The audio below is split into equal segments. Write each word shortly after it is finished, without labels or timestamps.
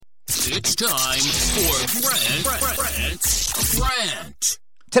It's time for Rant.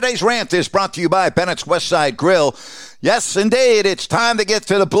 Today's rant is brought to you by Bennett's Westside Grill. Yes, indeed, it's time to get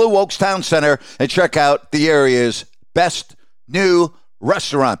to the Blue Oaks Town Center and check out the area's best new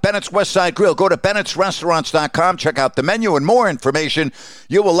restaurant, Bennett's Westside Grill. Go to bennettsrestaurants.com, check out the menu and more information.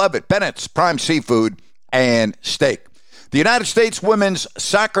 You will love it. Bennett's Prime Seafood and Steak. The United States women's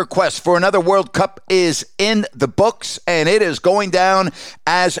soccer quest for another World Cup is in the books, and it is going down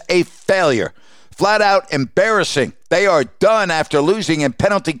as a failure. Flat out embarrassing. They are done after losing in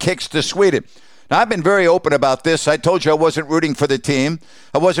penalty kicks to Sweden. Now, I've been very open about this. I told you I wasn't rooting for the team.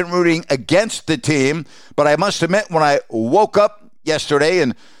 I wasn't rooting against the team. But I must admit, when I woke up yesterday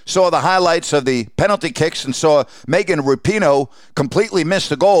and saw the highlights of the penalty kicks and saw Megan Rapinoe completely miss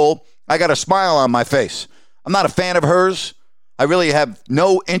the goal, I got a smile on my face. I'm not a fan of hers. I really have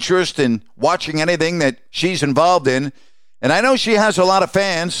no interest in watching anything that she's involved in. And I know she has a lot of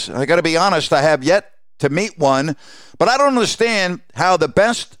fans. I got to be honest, I have yet to meet one. But I don't understand how the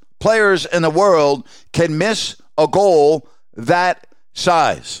best players in the world can miss a goal that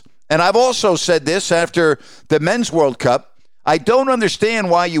size. And I've also said this after the Men's World Cup. I don't understand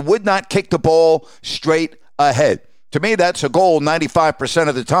why you would not kick the ball straight ahead. To me, that's a goal 95%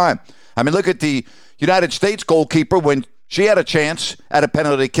 of the time. I mean, look at the United States goalkeeper when she had a chance at a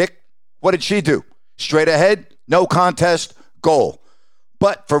penalty kick. What did she do? Straight ahead, no contest, goal.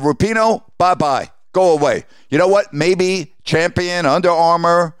 But for Rapinoe, bye-bye. Go away. You know what? Maybe Champion, Under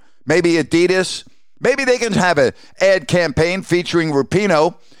Armour, maybe Adidas. Maybe they can have an ad campaign featuring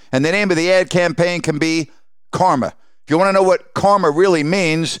Rapinoe, and the name of the ad campaign can be Karma. If you want to know what karma really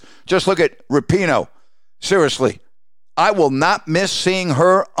means, just look at Rapinoe. Seriously, I will not miss seeing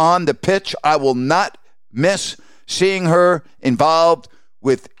her on the pitch. I will not miss seeing her involved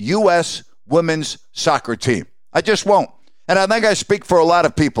with U.S. women's soccer team. I just won't. And I think I speak for a lot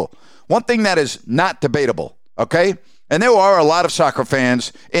of people. One thing that is not debatable, okay? And there are a lot of soccer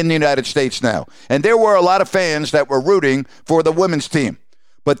fans in the United States now. And there were a lot of fans that were rooting for the women's team.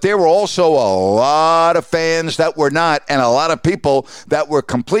 But there were also a lot of fans that were not, and a lot of people that were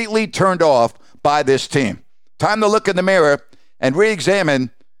completely turned off by this team. Time to look in the mirror and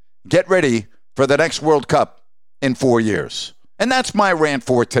re-examine, get ready for the next World Cup in 4 years. And that's my rant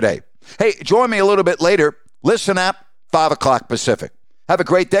for today. Hey, join me a little bit later. Listen up, 5 o'clock Pacific. Have a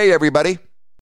great day, everybody.